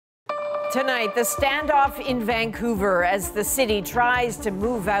Tonight, the standoff in Vancouver as the city tries to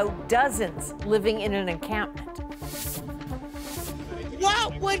move out dozens living in an encampment.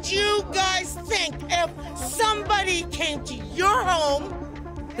 What would you guys think if somebody came to your home?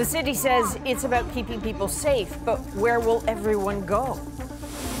 The city says it's about keeping people safe, but where will everyone go?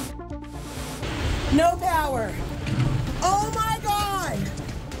 No power. Oh my God!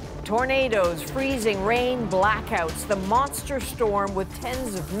 Tornadoes, freezing rain, blackouts, the monster storm with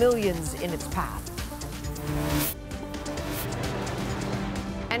tens of millions in its path.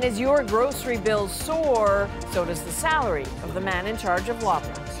 And as your grocery bills soar, so does the salary of the man in charge of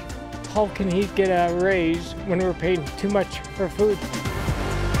Loblaws. How can he get a raise when we're paying too much for food?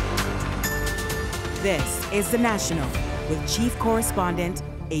 This is The National with Chief Correspondent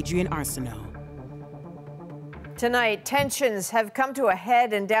Adrian Arsenault. Tonight, tensions have come to a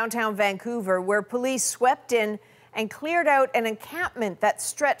head in downtown Vancouver, where police swept in and cleared out an encampment that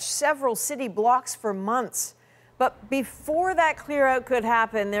stretched several city blocks for months. But before that clear out could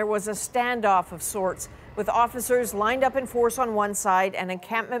happen, there was a standoff of sorts, with officers lined up in force on one side and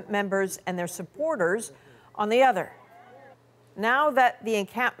encampment members and their supporters on the other. Now that the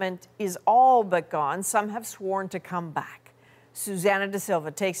encampment is all but gone, some have sworn to come back. Susanna De Silva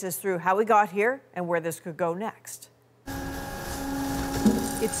takes us through how we got here and where this could go next.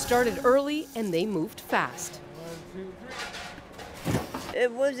 It started early and they moved fast. It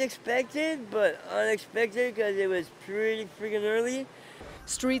was expected, but unexpected because it was pretty freaking early.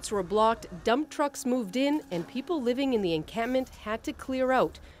 Streets were blocked, dump trucks moved in, and people living in the encampment had to clear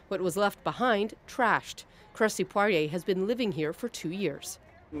out. What was left behind, trashed. Cressy Poirier has been living here for 2 years.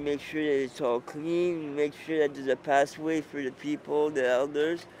 Make sure that it's all clean, make sure that there's a pathway for the people, the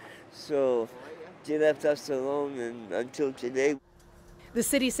elders. So they left us alone until today. The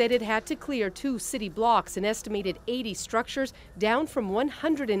city said it had to clear 2 city blocks, an estimated 80 structures, down from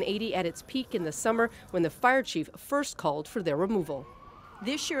 180 at its peak in the summer when the fire chief first called for their removal.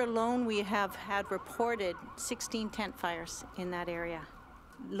 This year alone, we have had reported 16 tent fires in that area.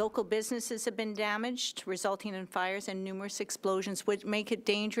 Local businesses have been damaged, resulting in fires and numerous explosions, which make it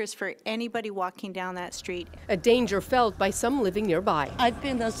dangerous for anybody walking down that street. A danger felt by some living nearby. I've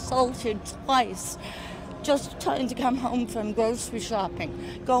been assaulted twice, just trying to come home from grocery shopping,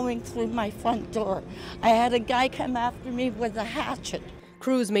 going through my front door. I had a guy come after me with a hatchet.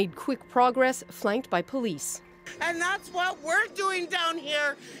 Crews made quick progress, flanked by police. And that's what we're doing down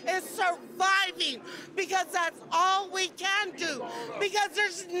here, is surviving, because that's all we can do, because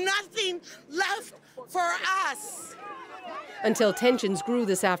there's nothing left for us. Until tensions grew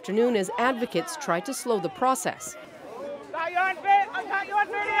this afternoon as advocates tried to slow the process.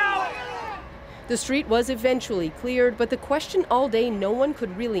 The street was eventually cleared, but the question all day no one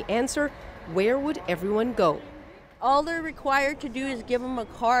could really answer, where would everyone go? All they're required to do is give them a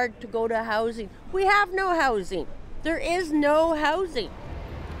card to go to housing. We have no housing. There is no housing.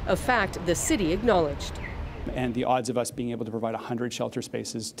 A fact the city acknowledged. And the odds of us being able to provide 100 shelter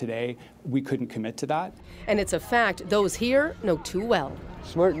spaces today, we couldn't commit to that. And it's a fact those here know too well.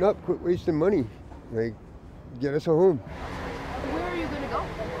 Smarten up, quit wasting money. Like, get us a home. Where are you going to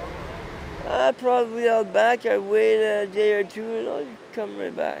go? Probably out back. I wait a day or two and I'll come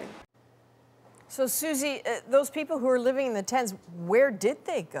right back. So, Susie, those people who are living in the tents, where did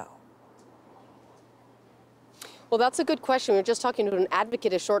they go? Well, that's a good question. We were just talking to an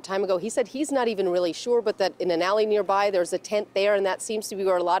advocate a short time ago. He said he's not even really sure, but that in an alley nearby, there's a tent there, and that seems to be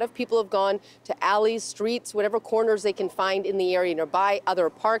where a lot of people have gone to alleys, streets, whatever corners they can find in the area nearby, other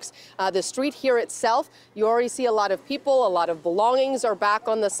parks. The street here itself, you already see a lot of people, a lot of belongings are back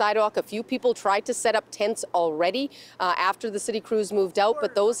on the sidewalk. A few people tried to set up tents already after the city crews moved out,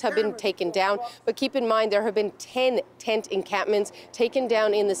 but those have been taken down. But keep in mind, there have been 10 tent encampments taken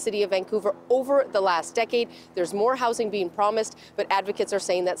down in the city of Vancouver over the last decade. There's more housing being promised, but advocates are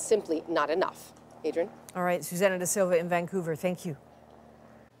saying that's simply not enough. Adrian? All right, Susanna De Silva in Vancouver, thank you.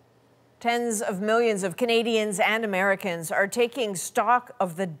 Tens of millions of Canadians and Americans are taking stock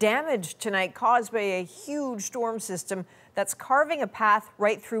of the damage tonight caused by a huge storm system that's carving a path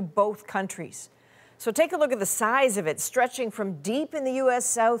right through both countries. So take a look at the size of it, stretching from deep in the U.S.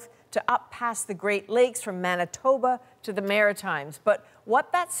 South to up past the Great Lakes, from Manitoba to the Maritimes. But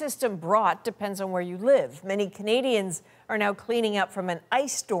what that system brought depends on where you live. Many Canadians are now cleaning up from an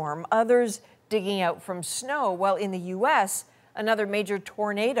ice storm, others digging out from snow, while in the U.S., another major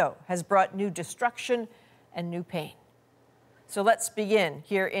tornado has brought new destruction and new pain. So let's begin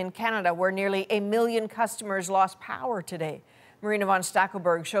here in Canada, where nearly 1 million customers lost power today. Marina von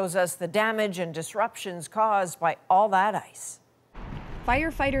Stackelberg shows us the damage and disruptions caused by all that ice.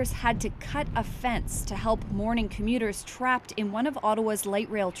 Firefighters had to cut a fence to help morning commuters trapped in one of Ottawa's light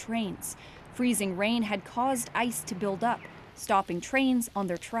rail trains. Freezing rain had caused ice to build up, stopping trains on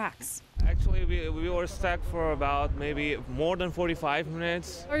their tracks. Actually, we were stuck for about maybe more than 45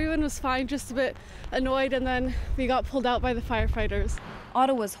 minutes. Everyone was fine, just a bit annoyed, and then we got pulled out by the firefighters.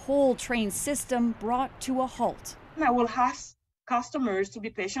 Ottawa's whole train system brought to a halt. I will ask customers to be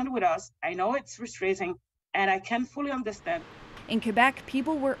patient with us. I know it's frustrating, and I can fully understand. In Quebec,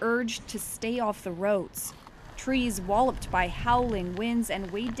 people were urged to stay off the roads. Trees walloped by howling winds and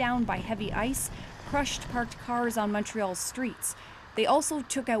weighed down by heavy ice crushed parked cars on Montreal's streets. They also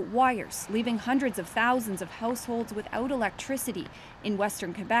took out wires, leaving hundreds of thousands of households without electricity in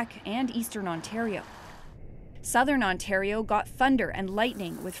Western Quebec and Eastern Ontario. Southern Ontario got thunder and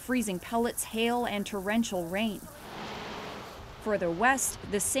lightning with freezing pellets, hail, and torrential rain. Further west,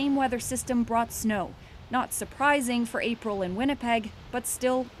 the same weather system brought snow. Not surprising for April in Winnipeg, but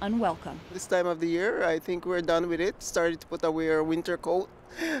still unwelcome. This time of the year, I think we're done with it. Started to put away our winter coat.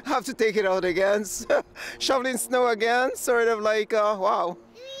 Have to take it out again. Shoveling snow again, sort of like, wow.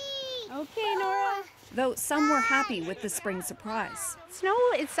 Okay, Nora. Though some were happy with the spring surprise. Snow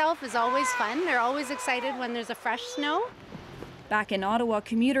itself is always fun. They're always excited when there's a fresh snow. Back in Ottawa,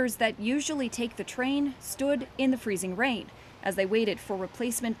 commuters that usually take the train stood in the freezing rain as they waited for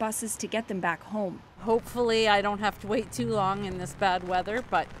replacement buses to get them back home. Hopefully I don't have to wait too long in this bad weather,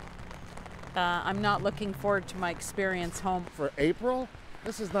 but I'm not looking forward to my experience home. For April,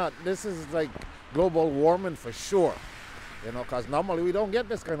 this is like global warming for sure, you know, because normally we don't get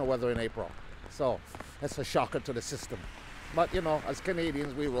this kind of weather in April. So that's a shocker to the system. But, you know, as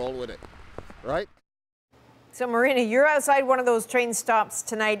Canadians, we roll with it, right? So, Marina, you're outside one of those train stops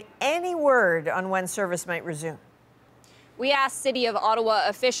tonight. Any word on when service might resume? We asked City of Ottawa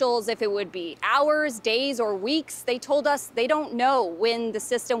officials if it would be hours, days, or weeks. They told us they don't know when the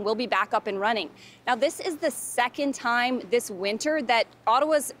system will be back up and running. Now, this is the second time this winter that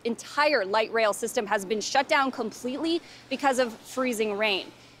Ottawa's entire light rail system has been shut down completely because of freezing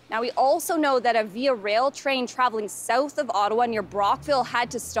rain. Now, we also know that a Via Rail train traveling south of Ottawa near Brockville had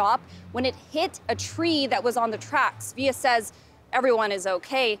to stop when it hit a tree that was on the tracks. Via says everyone is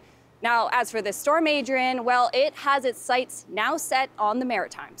okay. Now, as for this storm, Adrian, well, it has its sights now set on the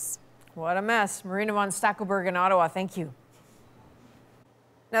Maritimes. What a mess. Marina von Stackelberg in Ottawa, thank you.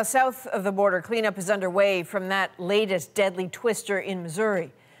 Now, south of the border, cleanup is underway from that latest deadly twister in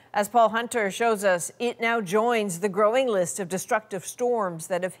Missouri. As Paul Hunter shows us, it now joins the growing list of destructive storms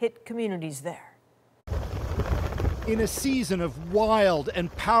that have hit communities there. In a season of wild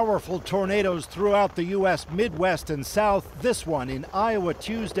and powerful tornadoes throughout the U.S. Midwest and South, this one in Iowa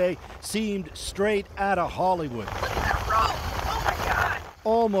Tuesday seemed straight out of Hollywood. Look at that road! Oh my God!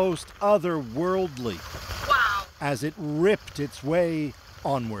 Almost otherworldly. Wow! As it ripped its way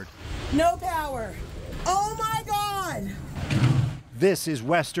onward. No power! Oh my God! This is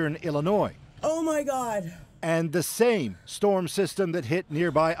western Illinois. Oh my God! And the same storm system that hit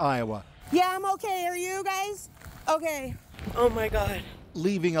nearby Iowa. Yeah, I'm okay. Are you guys? Okay. Oh my God.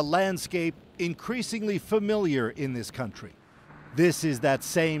 Leaving a landscape increasingly familiar in this country. This is that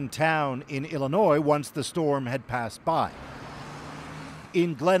same town in Illinois once the storm had passed by.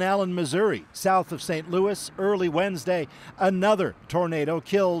 In Glen Allen, Missouri, south of St. Louis, early Wednesday, another tornado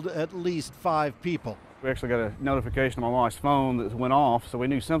killed at least 5 people. We actually got a notification on my wife's phone that went off, so we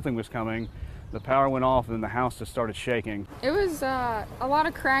knew something was coming. The power went off and the house just started shaking. It was a lot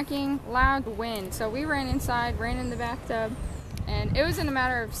of cracking, loud wind. So we ran inside, ran in the bathtub, and it was in a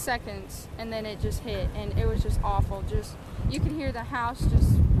matter of seconds, and then it just hit, and it was just awful. Just, you could hear the house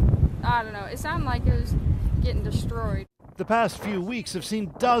just, I don't know, it sounded like it was getting destroyed. The past few weeks have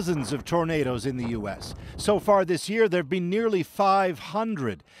seen dozens of tornadoes in the U.S. So far this year, there have been nearly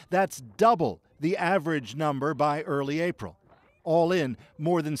 500. That's double the average number by early April. All in,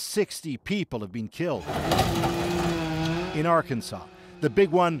 more than 60 people have been killed. In Arkansas, the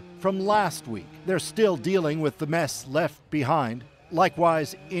big one from last week, they're still dealing with the mess left behind.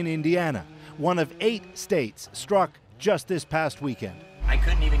 Likewise in Indiana, one of 8 states struck just this past weekend. I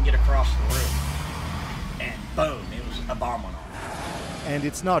couldn't even get across the room. And boom, it was a bomb went off. And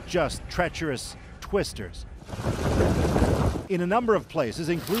it's not just treacherous twisters. In a number of places,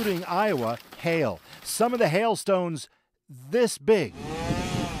 including Iowa, hail. Some of the hailstones this big.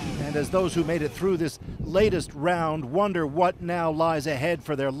 And as those who made it through this latest round wonder what now lies ahead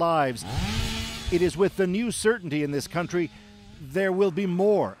for their lives, it is with the new certainty in this country there will be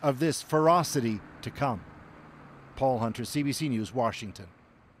more of this ferocity to come. Paul Hunter, CBC News, Washington.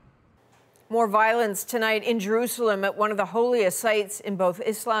 More violence tonight in Jerusalem at one of the holiest sites in both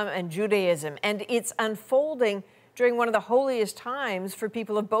Islam and Judaism, and it's unfolding during one of the holiest times for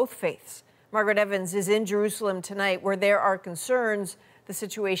people of both faiths. Margaret Evans is in Jerusalem tonight, where there are concerns the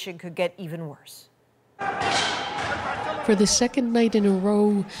situation could get even worse. For the second night in a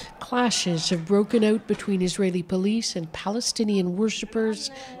row, clashes have broken out between Israeli police and Palestinian worshippers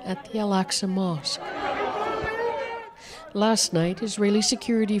at the al-Aqsa mosque. Last night, Israeli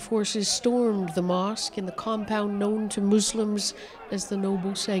security forces stormed the mosque in the compound known to Muslims as the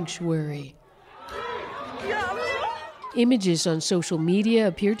Noble Sanctuary. Images on social media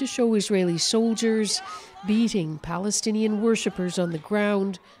appear to show Israeli soldiers beating Palestinian worshippers on the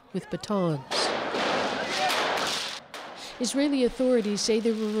ground with batons. Israeli authorities say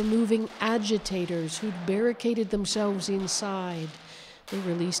they were removing agitators who'd barricaded themselves inside. They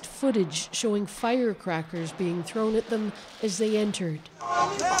released footage showing firecrackers being thrown at them as they entered.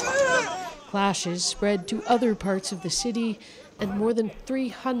 Clashes spread to other parts of the city, and more than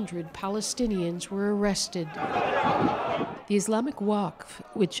 300 Palestinians were arrested. The Islamic Waqf,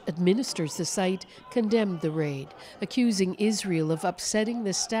 which administers the site, condemned the raid, accusing Israel of upsetting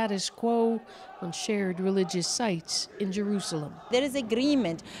the status quo on shared religious sites in Jerusalem. There is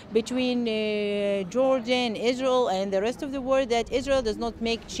agreement between Jordan, Israel, and the rest of the world that Israel does not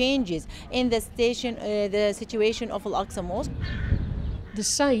make changes in the situation of al-Aqsa Mosque. The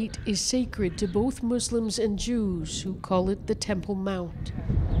site is sacred to both Muslims and Jews, who call it the Temple Mount.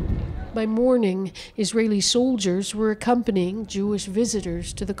 By morning, Israeli soldiers were accompanying Jewish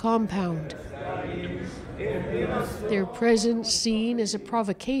visitors to the compound. Their presence seen as a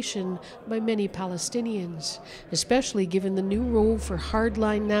provocation by many Palestinians, especially given the new role for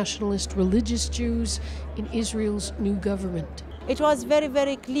hardline nationalist religious Jews in Israel's new government. It was very,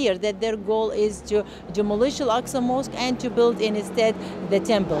 very clear that their goal is to demolish al-Aqsa Mosque and to build instead the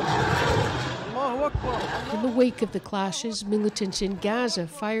temple. In the wake of the clashes, militants in Gaza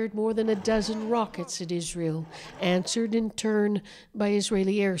fired more than a dozen rockets at Israel, answered in turn by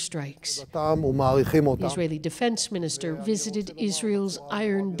Israeli airstrikes. The Israeli defense minister visited Israel's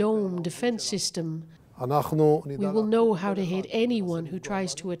Iron Dome defense system. We will know how to hit anyone who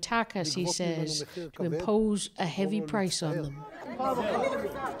tries to attack us, he says, to impose a heavy price on them.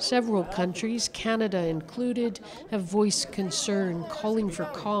 Several countries, Canada included, have voiced concern, calling for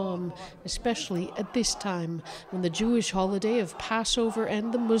calm, especially at this time when the Jewish holiday of Passover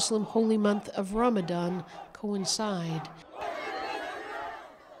and the Muslim holy month of Ramadan coincide.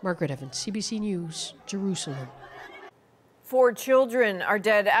 Margaret Evans, CBC News, Jerusalem. 4 children are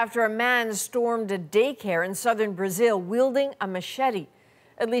dead after a man stormed a daycare in southern Brazil wielding a machete.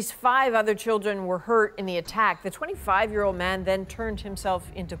 At least 5 other children were hurt in the attack. The 25-year-old man then turned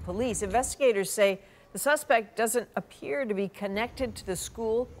himself into police. Investigators say the suspect doesn't appear to be connected to the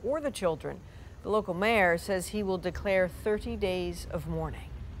school or the children. The local mayor says he will declare 30 days of mourning.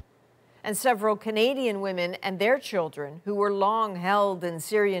 And several Canadian women and their children who were long held in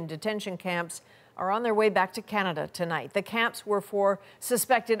Syrian detention camps are on their way back to Canada tonight. The camps were for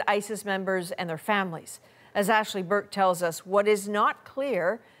suspected ISIS members and their families. As Ashley Burke tells us, what is not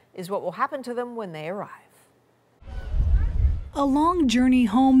clear is what will happen to them when they arrive. A long journey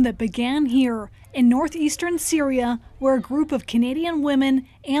home that began here in northeastern Syria, where a group of Canadian women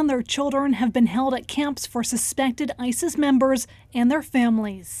and their children have been held at camps for suspected ISIS members and their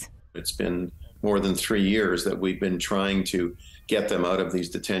families. It's been more than 3 years that we've been trying to get them out of these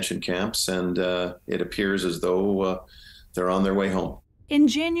detention camps, and it appears as though they're on their way home. In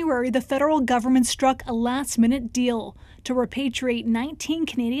January, the federal government struck a last-minute deal to repatriate 19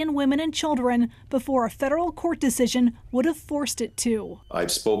 Canadian women and children before a federal court decision would have forced it to. I've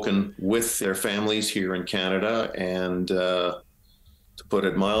spoken with their families here in Canada, and to put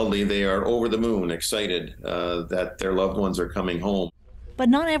it mildly, they are over the moon, excited that their loved ones are coming home. But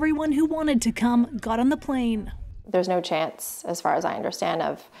not everyone who wanted to come got on the plane. There's no chance, as far as I understand,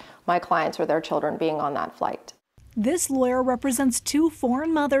 of my clients or their children being on that flight. This lawyer represents 2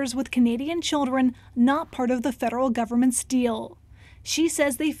 foreign mothers with Canadian children not part of the federal government's deal. She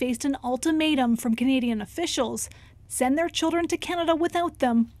says they faced an ultimatum from Canadian officials: send their children to Canada without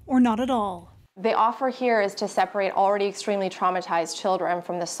them or not at all. The offer here is to separate already extremely traumatized children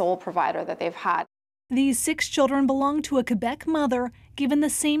from the sole provider that they've had. These 6 children belong to a Quebec mother given the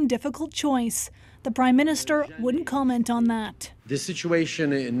same difficult choice. The Prime Minister wouldn't comment on that. The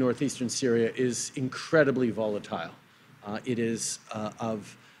situation in northeastern Syria is incredibly volatile. It is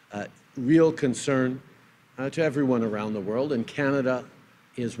of real concern to everyone around the world, and Canada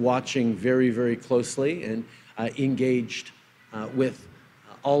is watching very, very closely and engaged with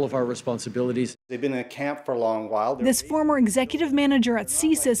all of our responsibilities. They've been in a camp for a long while. This former executive manager at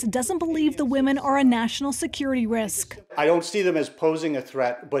CSIS doesn't believe the women are a national security risk. I don't see them as posing a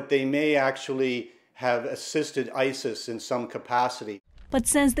threat, but they may actually have assisted ISIS in some capacity. But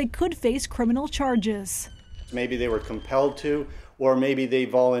says they could face criminal charges. Maybe they were compelled to, or maybe they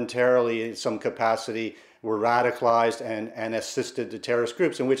voluntarily, in some capacity, were radicalized and assisted the terrorist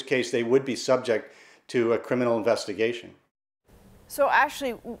groups, in which case they would be subject to a criminal investigation. So,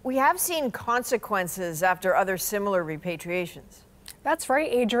 Ashley, we have seen consequences after other similar repatriations. That's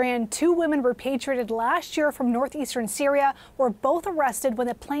right, Adrienne. 2 women repatriated last year from northeastern Syria were both arrested when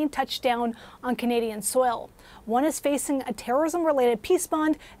the plane touched down on Canadian soil. One is facing a terrorism-related peace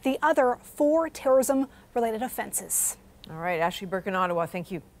bond, the other 4 terrorism-related offenses. All right, Ashley Burke in Ottawa,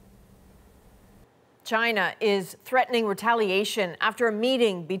 thank you. China is threatening retaliation after a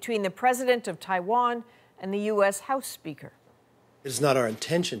meeting between the president of Taiwan and the U.S. House Speaker. It's not our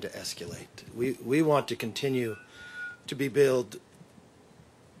intention to escalate. We want to continue to build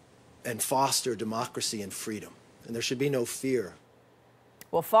and foster democracy and freedom, and there should be no fear.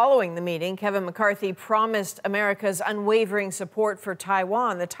 Well, following the meeting, Kevin McCarthy promised America's unwavering support for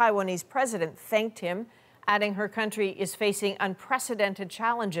Taiwan. The Taiwanese president thanked him, adding her country is facing unprecedented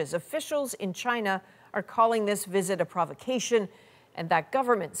challenges. Officials in China are calling this visit a provocation, and that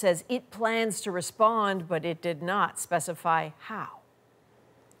government says it plans to respond, but it did not specify how.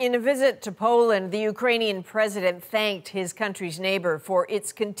 In a visit to Poland, the Ukrainian president thanked his country's neighbor for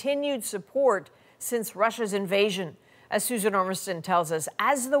its continued support since Russia's invasion. As Susan Ormiston tells us,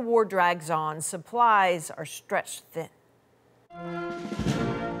 as the war drags on, supplies are stretched thin.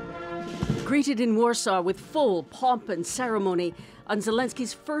 Greeted in Warsaw with full pomp and ceremony on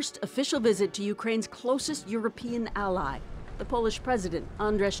Zelensky's first official visit to Ukraine's closest European ally, the Polish president,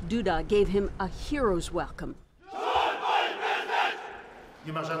 Andrzej Duda, gave him a hero's welcome.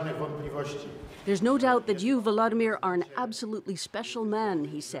 There's no doubt that you, Volodymyr, are an absolutely special man,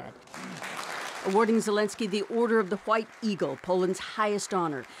 he said. Awarding Zelensky the Order of the White Eagle, Poland's highest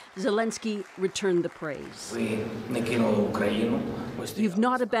honor, Zelensky returned the praise. You've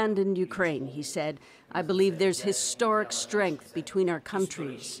not abandoned Ukraine, he said. I believe there's historic strength between our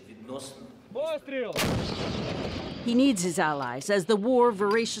countries. He needs his allies as the war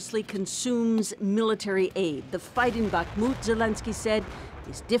voraciously consumes military aid. The fight in Bakhmut, Zelensky said,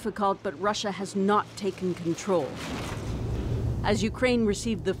 is difficult, but Russia has not taken control. As Ukraine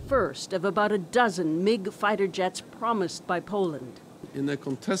received the first of about a dozen MiG fighter jets promised by Poland. In a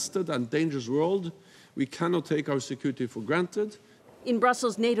contested and dangerous world, we cannot take our security for granted. In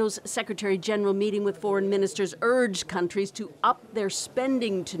Brussels, NATO's Secretary General meeting with foreign ministers urged countries to up their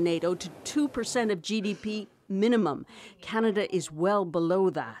spending to NATO to 2% of GDP minimum. Canada is well below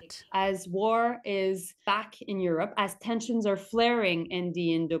that. As war is back in Europe, as tensions are flaring in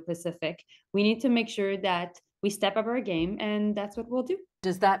the Indo-Pacific, we need to make sure that we step up our game, and that's what we'll do.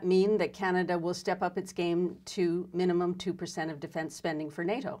 Does that mean that Canada will step up its game to minimum 2% of defense spending for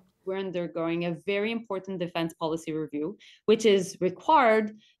NATO? We're undergoing a very important defense policy review, which is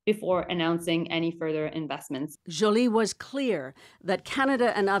required before announcing any further investments. Joly was clear that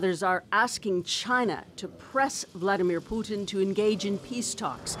Canada and others are asking China to press Vladimir Putin to engage in peace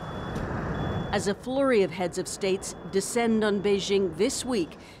talks, as a flurry of heads of states descend on Beijing this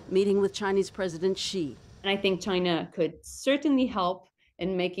week, meeting with Chinese President Xi. And I think China could certainly help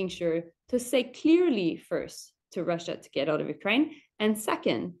in making sure to say clearly first to Russia to get out of Ukraine, and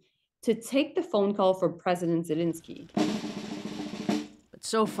second, to take the phone call for President Zelenskyy. But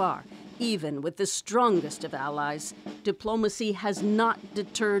so far, even with the strongest of allies, diplomacy has not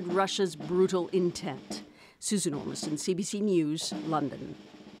deterred Russia's brutal intent. Susan Ormiston, CBC News, London.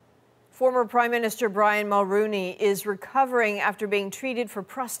 Former Prime Minister Brian Mulroney is recovering after being treated for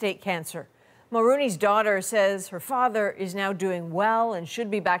prostate cancer. Mulroney's daughter says her father is now doing well and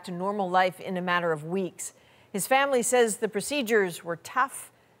should be back to normal life in a matter of weeks. His family says the procedures were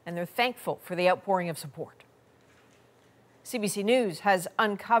tough, and they're thankful for the outpouring of support. CBC News has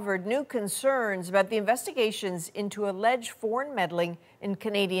uncovered new concerns about the investigations into alleged foreign meddling in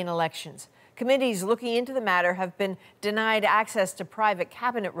Canadian elections. Committees looking into the matter have been denied access to private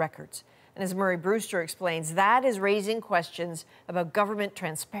cabinet records. And as Murray Brewster explains, that is raising questions about government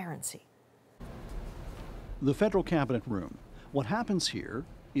transparency. The federal cabinet room. What happens here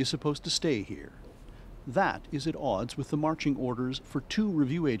is supposed to stay here. That is at odds with the marching orders for 2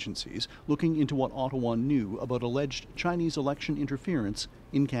 review agencies looking into what Ottawa knew about alleged Chinese election interference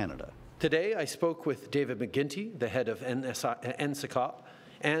in Canada. Today, I spoke with David McGuinty, the head of NCAP,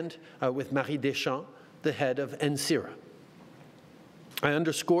 and with Marie Deschamps, the head of NCIRA. I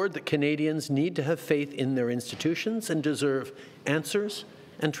underscored that Canadians need to have faith in their institutions and deserve answers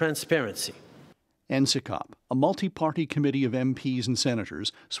and transparency. NCAP, a multi-party committee of MPs and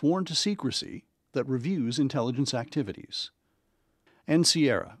senators sworn to secrecy that reviews intelligence activities. and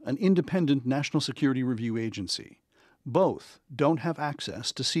Sierra, an independent national security review agency. Both don't have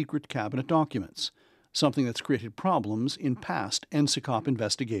access to secret cabinet documents, something that's created problems in past NCCOP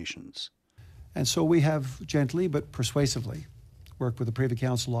investigations. And so we have gently but persuasively worked with the Privy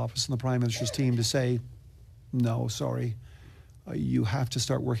Council Office and the Prime Minister's team to say, no, sorry, you have to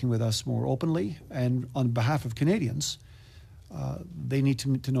start working with us more openly. And on behalf of Canadians, they need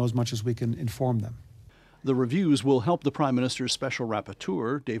to know as much as we can inform them. The reviews will help the Prime Minister's Special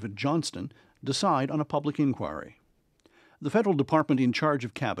Rapporteur, David Johnston, decide on a public inquiry. The federal department in charge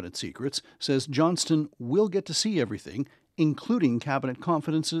of cabinet secrets says Johnston will get to see everything, including cabinet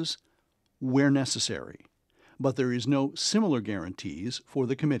confidences, where necessary. But there is no similar guarantees for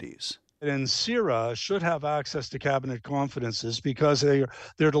the committees. And CIRA should have access to cabinet confidences because they're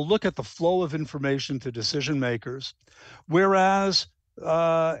to look at the flow of information to decision makers, whereas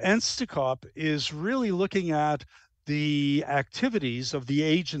NCCOP is really looking at the activities of the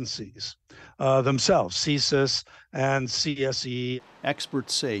agencies themselves, CSIS and CSE.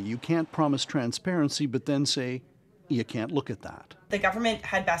 Experts say you can't promise transparency, but then say you can't look at that. The government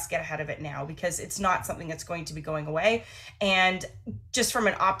had best get ahead of it now because it's not something that's going to be going away. And just from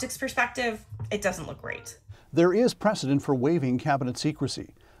an optics perspective, it doesn't look great. There is precedent for waiving cabinet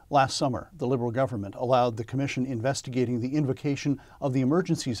secrecy. Last summer, the Liberal government allowed the commission investigating the invocation of the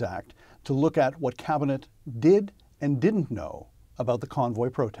Emergencies Act to look at what cabinet did and didn't know about the convoy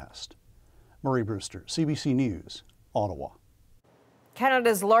protest. Murray Brewster, CBC News, Ottawa.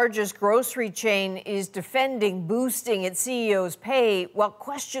 Canada's largest grocery chain is defending boosting its CEO's pay while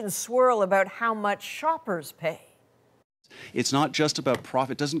questions swirl about how much shoppers pay. It's not just about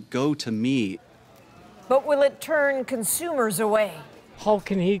profit. It doesn't go to me. But will it turn consumers away? How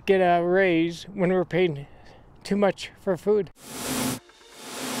can he get a raise when we're paying too much for food?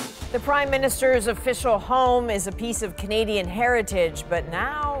 The Prime Minister's official home is a piece of Canadian heritage, but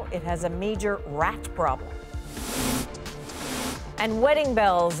now it has a major rat problem. And wedding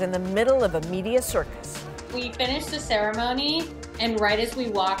bells in the middle of a media circus. We finished the ceremony, and right as we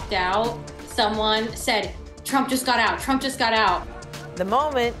walked out, someone said, "Trump just got out, Trump just got out." The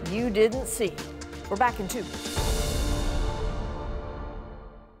moment you didn't see. We're back in 2.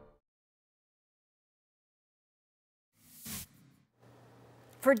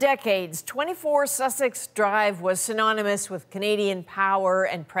 For decades, 24 Sussex Drive was synonymous with Canadian power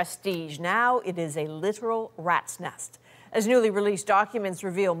and prestige. Now it is a literal rat's nest, as newly released documents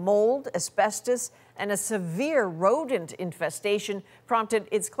reveal mold, asbestos, and a severe rodent infestation prompted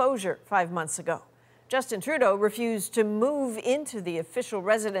its closure 5 months ago. Justin Trudeau refused to move into the official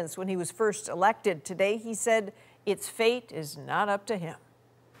residence when he was first elected. Today, he said its fate is not up to him.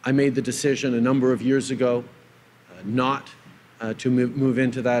 I made the decision a number of years ago not to move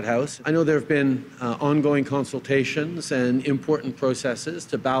into that house. I know there have been ongoing consultations and important processes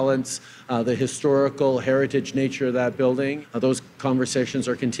to balance the historical heritage nature of that building. Those conversations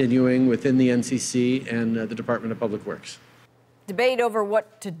are continuing within the NCC and the Department of Public Works. Debate over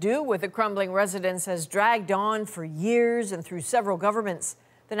what to do with the crumbling residence has dragged on for years and through several governments.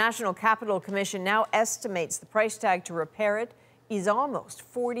 The National Capital Commission now estimates the price tag to repair it is almost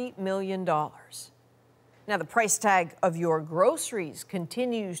 $40 million. Now, the price tag of your groceries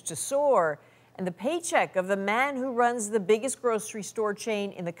continues to soar, and the paycheck of the man who runs the biggest grocery store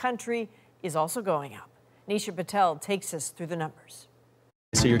chain in the country is also going up. Nisha Patel takes us through the numbers.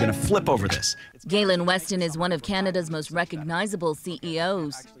 So you're going to flip over this. Galen Weston is one of Canada's most recognizable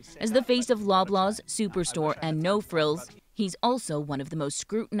CEOs. As the face of Loblaws, Superstore, and No Frills, he's also one of the most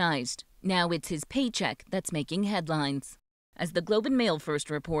scrutinized. Now it's his paycheck that's making headlines. As the Globe and Mail first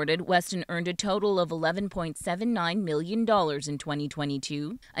reported, Weston earned a total of $11.79 million in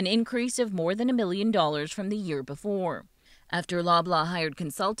 2022, an increase of more than $1 million from the year before. After Loblaw hired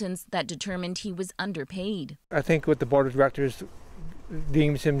consultants that determined he was underpaid. I think what the board of directors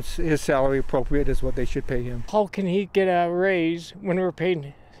deems his salary appropriate is what they should pay him. How can he get a raise when we're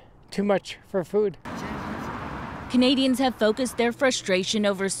paying too much for food? Canadians have focused their frustration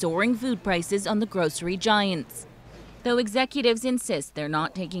over soaring food prices on the grocery giants, though executives insist they're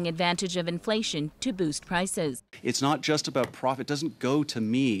not taking advantage of inflation to boost prices. It's not just about profit. It doesn't go to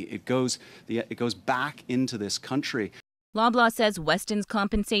me. It goes back into this country. Loblaw says Weston's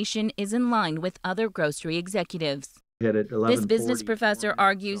compensation is in line with other grocery executives. This business professor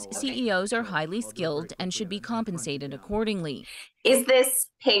argues CEOs are highly skilled and should be compensated accordingly. Is this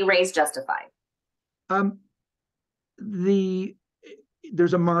pay raise justified?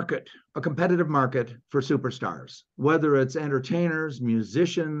 There's a market, a competitive market for superstars, whether it's entertainers,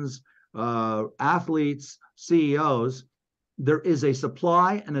 musicians, athletes, CEOs. There is a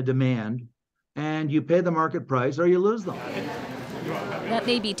supply and a demand, and you pay the market price or you lose them. That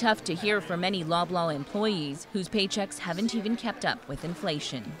may be tough to hear for many Loblaw employees whose paychecks haven't even kept up with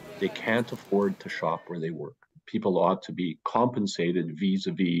inflation. They can't afford to shop where they work. People ought to be compensated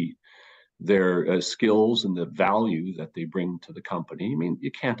vis-a-vis their skills and the value that they bring to the company. I mean,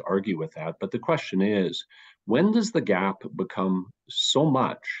 you can't argue with that. But the question is, when does the gap become so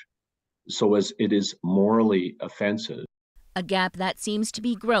much so as it is morally offensive? A gap that seems to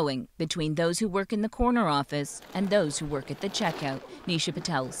be growing between those who work in the corner office and those who work at the checkout. Nisha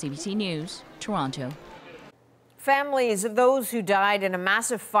Patel, CBC News, Toronto. Families of those who died in a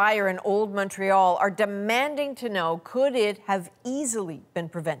massive fire in Old Montreal are demanding to know, could it have easily been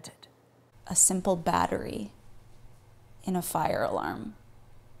prevented? A simple battery in a fire alarm,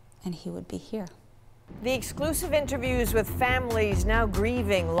 and he would be here. The exclusive interviews with families now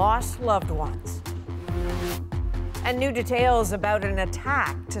grieving lost loved ones. And new details about an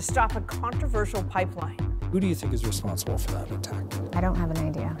attack to stop a controversial pipeline. Who do you think is responsible for that attack? I don't have an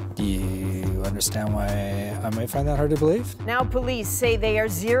idea. Do you understand why I might find that hard to believe? Now police say they are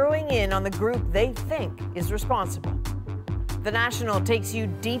zeroing in on the group they think is responsible. The National takes you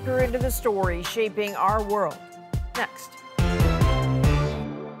deeper into the story shaping our world. Next.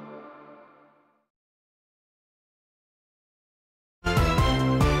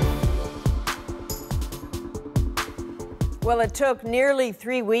 Well, it took nearly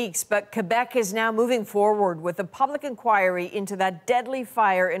 3 weeks, but Quebec is now moving forward with a public inquiry into that deadly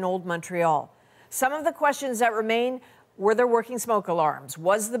fire in Old Montreal. Some of the questions that remain: were there working smoke alarms?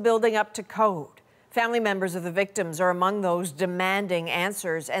 Was the building up to code? Family members of the victims are among those demanding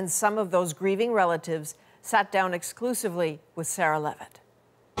answers, and some of those grieving relatives sat down exclusively with Sarah Levitt.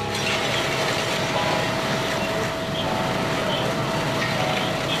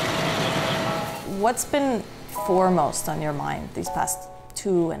 What's been foremost on your mind these past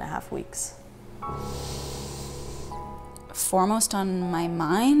 2.5 weeks? Foremost on my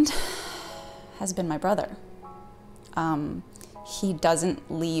mind has been my brother. He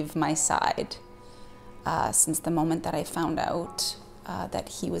doesn't leave my side since the moment that I found out that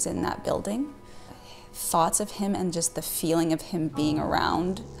he was in that building. Thoughts of him and just the feeling of him being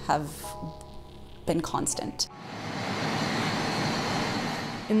around have been constant.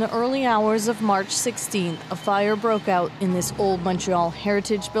 In the early hours of March 16th, a fire broke out in this old Montreal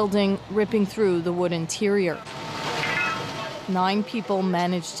heritage building, ripping through the wood interior. 9 people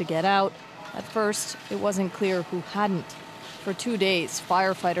managed to get out. At first, it wasn't clear who hadn't. For 2 days,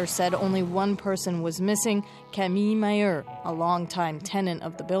 firefighters said only one person was missing, Camille Mayer, a longtime tenant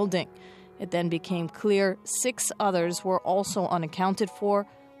of the building. It then became clear 6 others were also unaccounted for,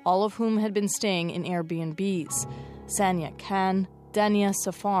 all of whom had been staying in Airbnbs. Sanya Khan, Dania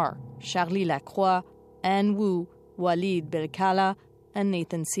Safar, Charlie Lacroix, Anne Wu, Walid Belkala, and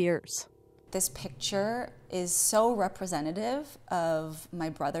Nathan Sears. This picture is so representative of my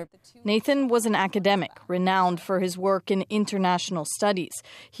brother. Nathan was an academic, renowned for his work in international studies.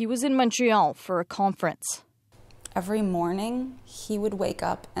 He was in Montreal for a conference. Every morning, he would wake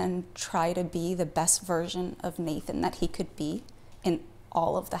up and try to be the best version of Nathan that he could be in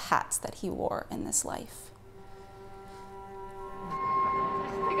all of the hats that he wore in this life.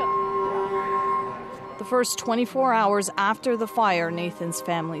 The first 24 hours after the fire, Nathan's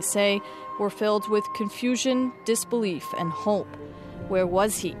family say, were filled with confusion, disbelief, and hope. Where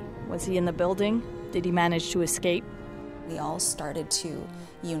was he? Was he in the building? Did he manage to escape? We all started to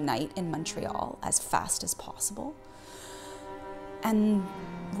unite in Montreal as fast as possible. And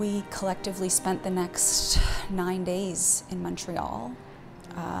we collectively spent the next 9 days in Montreal,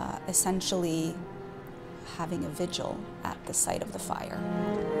 essentially having a vigil at the site of the fire.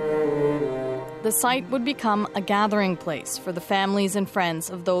 The site would become a gathering place for the families and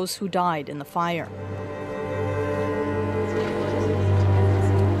friends of those who died in the fire.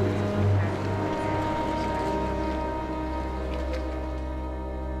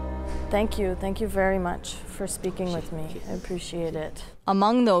 Thank you. Thank you very much for speaking with me. I appreciate it.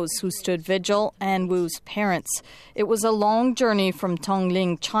 Among those who stood vigil, Anne Wu's parents. It was a long journey from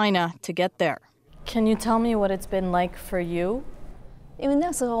Tongling, China, to get there. Can you tell me what it's been like for you? When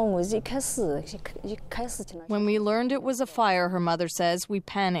we learned it was a fire, her mother says, we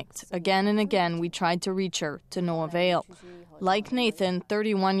panicked. Again and again, we tried to reach her, to no avail. Like Nathan,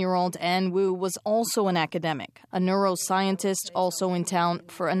 31-year-old Anne Wu was also an academic, a neuroscientist also in town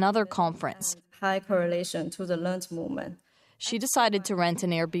for another conference. High correlation to the learned movement. She decided to rent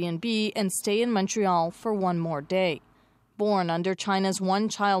an Airbnb and stay in Montreal for one more day. Born under China's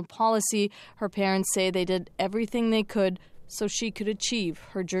one-child policy, her parents say they did everything they could so she could achieve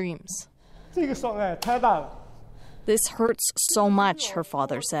her dreams. This hurts so much, her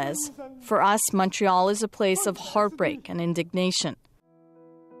father says. For us, Montreal is a place of heartbreak and indignation.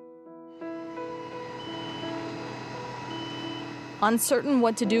 Uncertain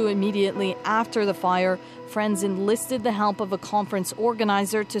what to do immediately after the fire, friends enlisted the help of a conference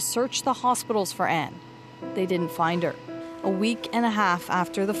organizer to search the hospitals for Anne. They didn't find her. A week and a half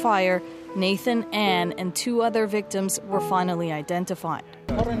after the fire, Nathan, Anne, and 2 other victims were finally identified.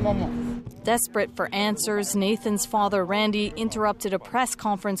 Desperate for answers, Nathan's father, Randy, interrupted a press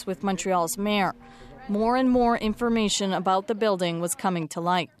conference with Montreal's mayor. More and more information about the building was coming to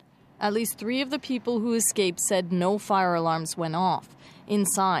light. At least 3 of the people who escaped said no fire alarms went off.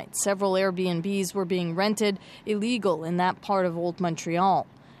 Inside, several Airbnbs were being rented, illegal in that part of Old Montreal.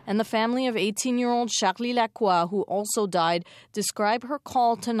 And the family of 18-year-old Charlie Lacroix, who also died, described her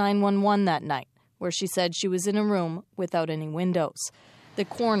call to 911 that night, where she said she was in a room without any windows. The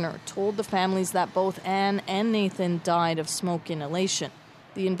coroner told the families that both Anne and Nathan died of smoke inhalation.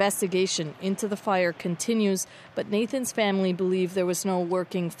 The investigation into the fire continues, but Nathan's family believe there was no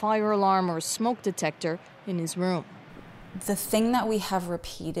working fire alarm or smoke detector in his room. The thing that we have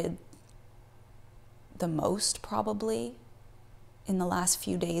repeated the most, probably, in the last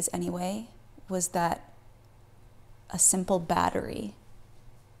few days anyway, was that a simple battery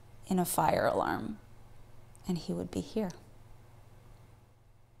in a fire alarm, and he would be here.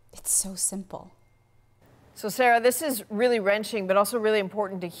 It's so simple. So, Sarah, this is really wrenching, but also really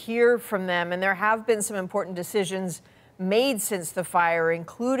important to hear from them. And there have been some important decisions made since the fire,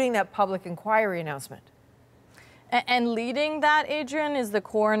 including that public inquiry announcement. And leading that, Adrian, is the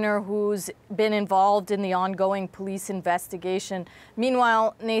coroner who's been involved in the ongoing police investigation.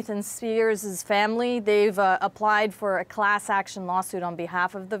 Meanwhile, Nathan Spears' family, they've applied for a class action lawsuit on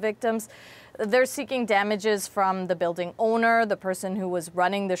behalf of the victims. They're seeking damages from the building owner, the person who was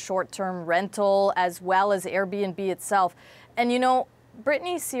running the short-term rental, as well as Airbnb itself. And you know,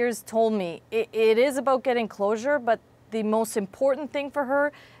 Brittany Sears told me it is about getting closure, but the most important thing for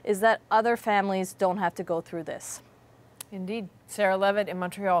her is that other families don't have to go through this. Indeed. Sarah Levitt in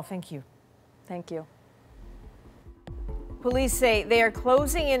Montreal, thank you. Thank you. Police say they are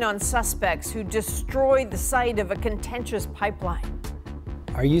closing in on suspects who destroyed the site of a contentious pipeline.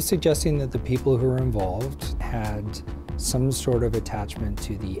 Are you suggesting that the people who were involved had some sort of attachment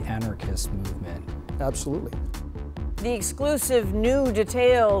to the anarchist movement? Absolutely. The exclusive new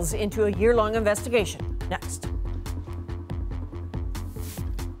details into a year-long investigation. Next.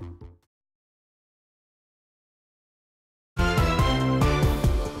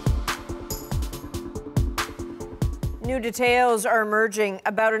 New details are emerging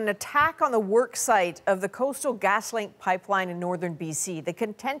about an attack on the work site of the Coastal GasLink pipeline in northern BC. The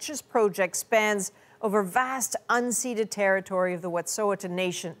contentious project spans over vast unceded territory of the Wet'suwet'en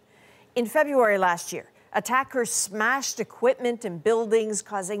Nation. In February last year, attackers smashed equipment and buildings,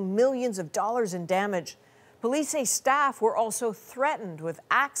 causing millions of dollars in damage. Police say staff were also threatened with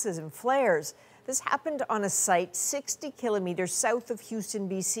axes and flares. This happened on a site 60 kilometers south of Houston,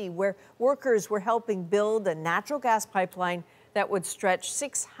 BC, where workers were helping build a natural gas pipeline that would stretch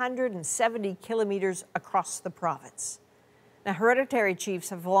 670 kilometers across the province. Now, hereditary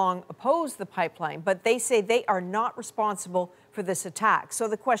chiefs have long opposed the pipeline, but they say they are not responsible for this attack. So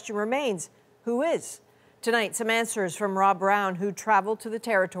the question remains, who is? Tonight, some answers from Rob Brown, who traveled to the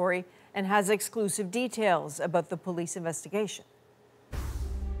territory and has exclusive details about the police investigation.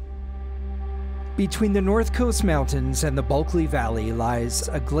 Between the North Coast Mountains and the Bulkley Valley lies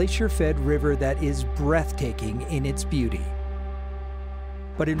a glacier-fed river that is breathtaking in its beauty.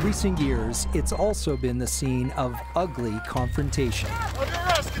 But in recent years, it's also been the scene of ugly confrontation.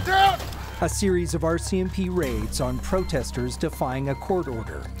 A series of RCMP raids on protesters defying a court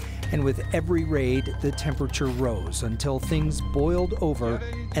order. And with every raid, the temperature rose until things boiled over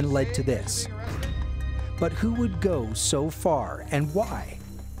and led to this. But who would go so far and why?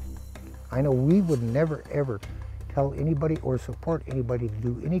 I know we would never, ever tell anybody or support anybody to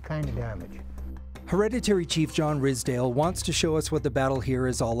do any kind of damage. Hereditary Chief John Risdale wants to show us what the battle here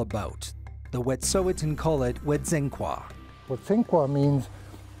is all about. The Wet'suwet'en call it Wet'zenkwa. Wet'zenkwa means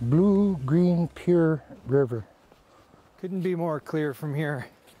blue, green, pure river. Couldn't be more clear from here.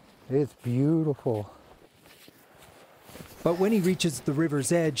 It's beautiful. But when he reaches the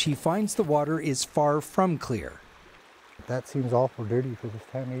river's edge, he finds the water is far from clear. That seems awful dirty for this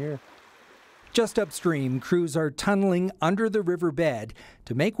time of year. Just upstream, crews are tunneling under the riverbed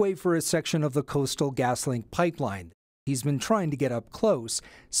to make way for a section of the Coastal GasLink pipeline. He's been trying to get up close.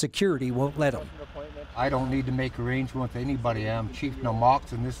 Security won't let him. I don't need to make arrangements with anybody. I'm Chief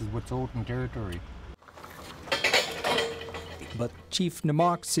Namox, and this is Wet'suwet'en territory. But Chief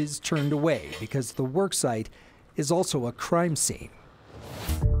Namox is turned away because the worksite is also a crime scene.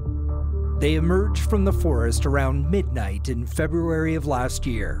 They emerged from the forest around midnight in February of last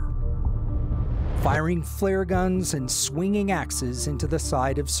year. firing flare guns and swinging axes into the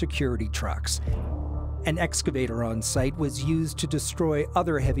side of security trucks. An excavator on site was used to destroy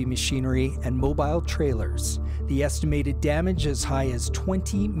other heavy machinery and mobile trailers. The estimated damage as high as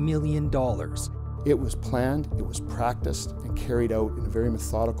 $20 million. It was planned, it was practiced, and carried out in a very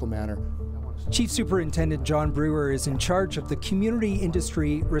methodical manner. Chief Superintendent John Brewer is in charge of the Community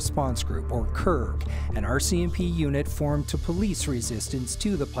Industry Response Group, or CIRG, an RCMP unit formed to police resistance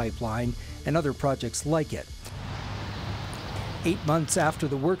to the pipeline and other projects like it. 8 months after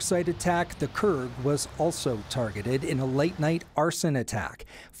the worksite attack, the CIRG was also targeted in a late-night arson attack.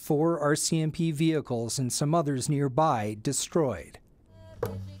 4 RCMP vehicles and some others nearby destroyed.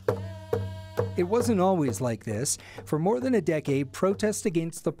 It wasn't always like this. For more than a decade, protests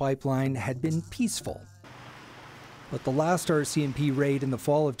against the pipeline had been peaceful. But the last RCMP raid in the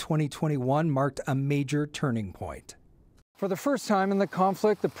fall of 2021 marked a major turning point. For the first time in the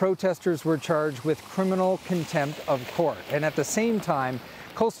conflict, the protesters were charged with criminal contempt of court. And at the same time,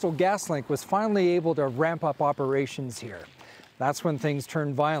 Coastal GasLink was finally able to ramp up operations here. That's when things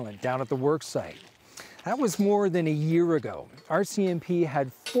turned violent down at the worksite. That was more than a year ago. RCMP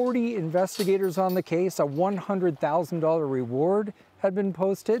had 40 investigators on the case, a $100,000 reward had been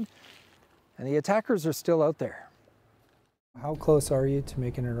posted, and the attackers are still out there. How close are you to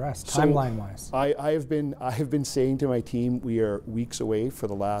making an arrest, timeline-wise? I have been saying to my team, we are weeks away for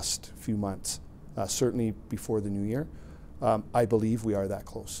the last few months, certainly before the new year. I believe we are that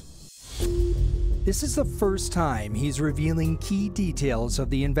close. This is the first time he's revealing key details of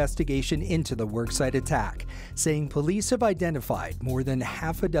the investigation into the worksite attack, saying police have identified more than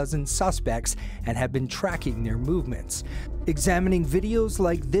half a dozen suspects and have been tracking their movements. Examining videos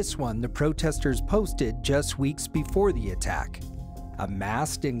like this one the protesters posted just weeks before the attack. A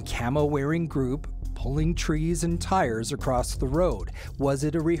masked and camo-wearing group pulling trees and tires across the road. Was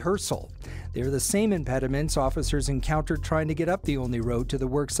it a rehearsal? They're the same impediments officers encountered trying to get up the only road to the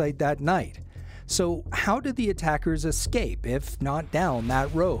worksite that night. So how did the attackers escape, if not down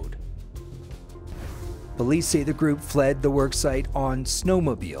that road? Police say the group fled the worksite on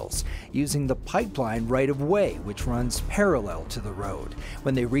snowmobiles, using the pipeline right-of-way, which runs parallel to the road.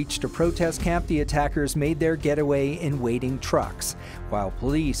 When they reached a protest camp, the attackers made their getaway in waiting trucks, while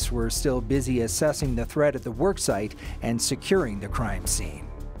police were still busy assessing the threat at the worksite and securing the crime scene.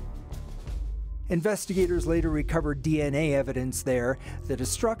 Investigators later recovered DNA evidence there, the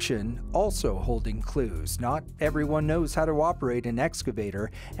destruction also holding clues. Not everyone knows how to operate an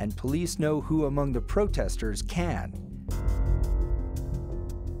excavator, and police know who among the protesters can.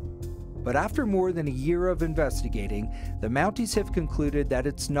 But after more than a year of investigating, the Mounties have concluded that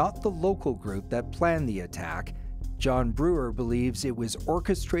it's not the local group that planned the attack. John Brewer believes it was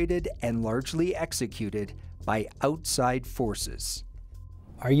orchestrated and largely executed by outside forces.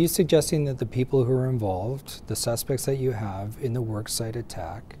 Are you suggesting that the people who are involved, the suspects that you have in the worksite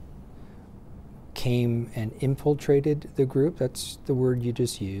attack, came and infiltrated the group, that's the word you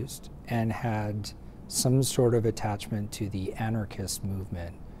just used, and had some sort of attachment to the anarchist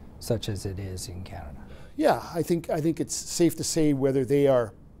movement, such as it is in Canada? Yeah, I think it's safe to say whether they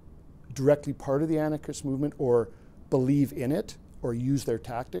are directly part of the anarchist movement or believe in it or use their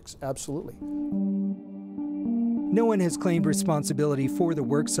tactics, absolutely. No one has claimed responsibility for the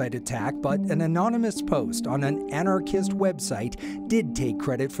worksite attack, but an anonymous post on an anarchist website did take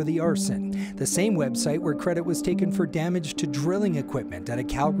credit for the arson. The same website where credit was taken for damage to drilling equipment at a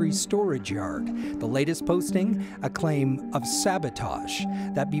Calgary storage yard. The latest posting, a claim of sabotage,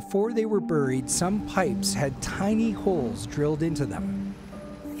 that before they were buried, some pipes had tiny holes drilled into them.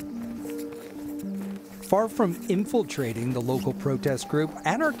 Far from infiltrating the local protest group,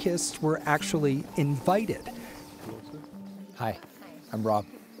 anarchists were actually invited. Hi, I'm Rob.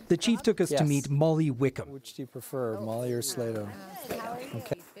 The chief took us to meet Molly Wickham. Which do you prefer, Molly or Slato?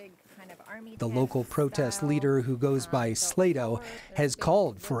 Okay. The local protest leader, who goes by Slato, has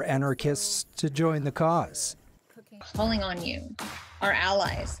called for anarchists to join the cause. Calling on you, our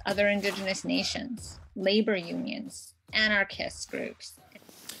allies, other Indigenous nations, labor unions, anarchist groups.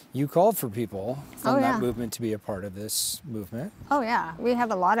 You called for people from that movement to be a part of this movement. Oh yeah, we have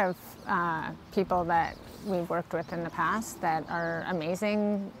a lot of people that we've worked with in the past that are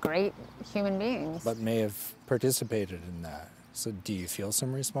amazing, great human beings. But may have participated in that. So do you feel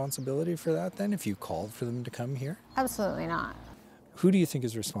some responsibility for that then, if you called for them to come here? Absolutely not. Who do you think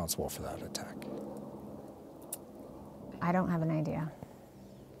is responsible for that attack? I don't have an idea.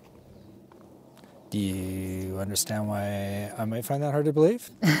 Do you understand why I might find that hard to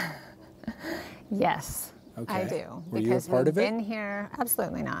believe? Yes, okay. I do. Were you a part of it? We've been here,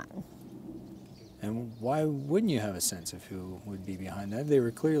 absolutely not. And why wouldn't you have a sense of who would be behind that? They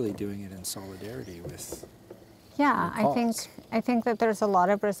were clearly doing it in solidarity with Yeah, the cause. I think that there's a lot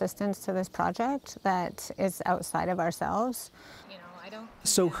of resistance to this project that is outside of ourselves.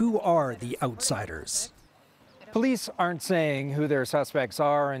 So who are the outsiders? Police aren't saying who their suspects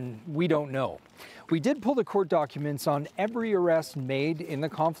are, and we don't know. We did pull the court documents on every arrest made in the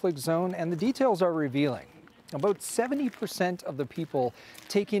conflict zone, and the details are revealing. About 70% of the people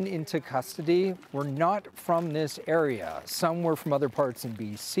taken into custody were not from this area. Some were from other parts in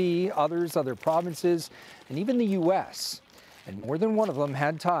BC, others other provinces, and even the US. And more than one of them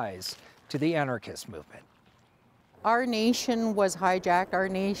had ties to the anarchist movement. Our nation was hijacked. Our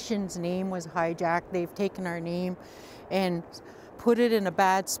nation's name was hijacked. They've taken our name and put it in a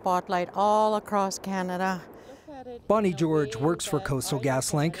bad spotlight all across Canada. Bonnie George works for Coastal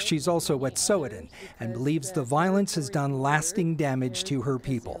GasLink. She's also Wet'suwet'en and believes the violence has done lasting damage to her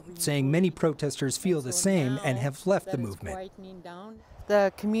people, saying many protesters feel the same and have left the movement.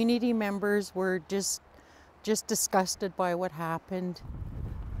 The community members were just disgusted by what happened.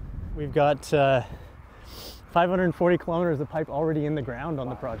 We've got 540 kilometers of pipe already in the ground on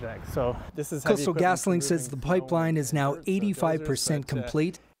the project. So this is Coastal GasLink says the pipeline is now 85%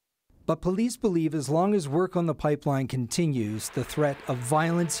 complete. But police believe as long as work on the pipeline continues, the threat of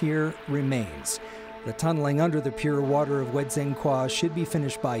violence here remains. The tunneling under the pure water of Zelenskyy should be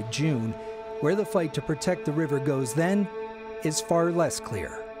finished by June. Where the fight to protect the river goes then is far less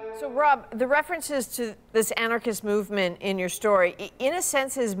clear. So, Rob, the references to this anarchist movement in your story, in a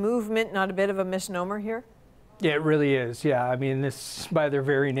sense, is movement not a bit of a misnomer here? Yeah, it really is. Yeah, I mean, this, by their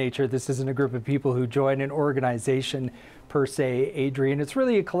very nature, this isn't a group of people who join an organization per se, Adrian. It's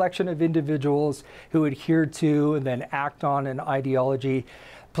really a collection of individuals who adhere to and then act on an ideology.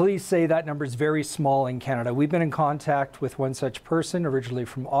 Police say that number is very small in Canada. We've been in contact with one such person, originally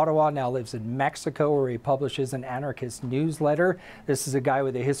from Ottawa, now lives in Mexico, where he publishes an anarchist newsletter. This is a guy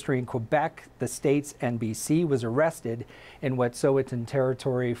with a history in Quebec, the States, and BC, was arrested in Wet'suwet'en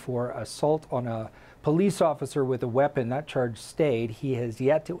territory for assault on a police officer with a weapon. That charge stayed. He has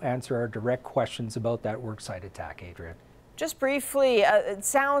yet to answer our direct questions about that worksite attack, Adrian. Just briefly, it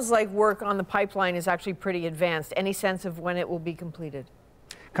sounds like work on the pipeline is actually pretty advanced. Any sense of when it will be completed?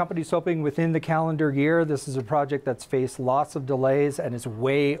 Companies hoping within the calendar year. This is a project that's faced lots of delays and is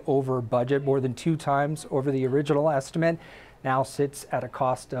way over budget, more than 2 times over the original estimate. Now sits at a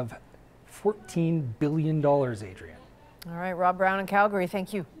cost of $14 billion, Adrian. All right, Rob Brown in Calgary,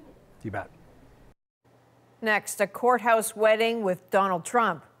 thank you. You bet. Next, a courthouse wedding with Donald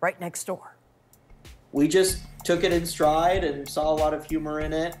Trump right next door. We just took it in stride and saw a lot of humor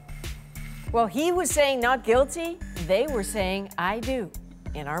in it. Well, he was saying not guilty. They were saying I do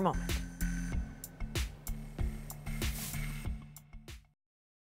in our moment.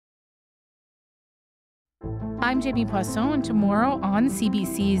 I'm Jamie Poisson, and tomorrow on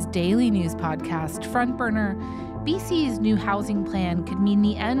CBC's daily news podcast, Front Burner, BC's new housing plan could mean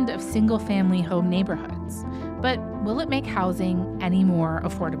the end of single-family home neighborhoods. But will it make housing any more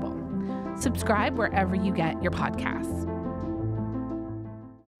affordable? Subscribe wherever you get your podcasts.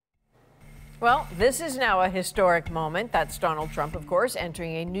 Well, this is now a historic moment. That's Donald Trump, of course,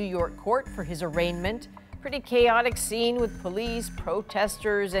 entering a New York court for his arraignment. Pretty chaotic scene with police,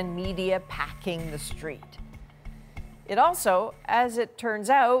 protesters, and media packing the street. It also, as it turns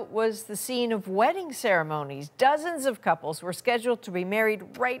out, was the scene of wedding ceremonies. Dozens of couples were scheduled to be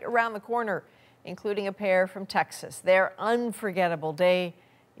married right around the corner, including a pair from Texas. Their unforgettable day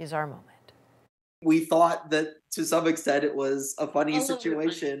is our moment. We thought that to some extent it was a funny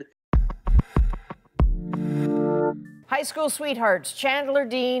situation. High school sweethearts Chandler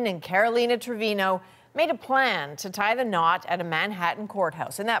Dean and Carolina Trevino made a plan to tie the knot at a Manhattan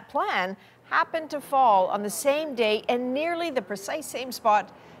courthouse. And that plan happened to fall on the same day and nearly the precise same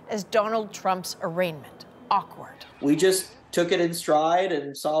spot as Donald Trump's arraignment. Awkward. We just took it in stride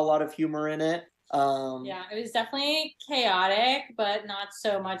and saw a lot of humor in it. Yeah, it was definitely chaotic, but not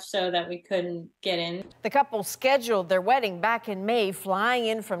so much so that we couldn't get in. The couple scheduled their wedding back in May, flying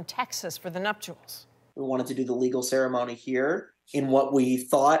in from Texas for the nuptials. We wanted to do the legal ceremony here in what we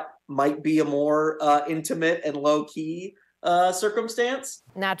thought might be a more intimate and low-key circumstance.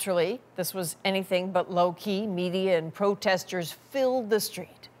 Naturally, this was anything but low-key. Media and protesters filled the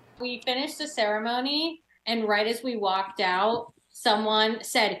street. We finished the ceremony, and right as we walked out, someone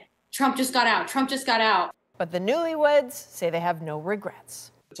said, "Trump just got out, Trump just got out." But the newlyweds say they have no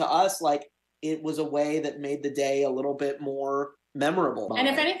regrets. To us, it was a way that made the day a little bit more memorable. And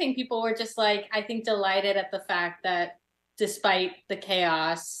if anything, people were just I think delighted at the fact that despite the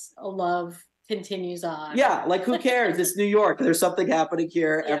chaos, love continues on. Yeah, who cares? It's New York. There's something happening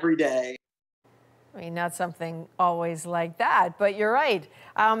here every day. I mean, not something always like that, but you're right.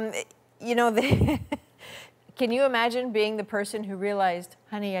 You know, can you imagine being the person who realized,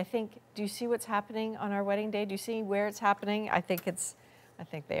 honey, do you see what's happening on our wedding day? Do you see where it's happening? I think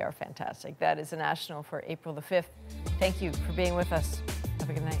they are fantastic. That is a national for April the 5th. Thank you for being with us. Have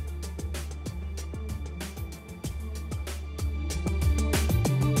a good night.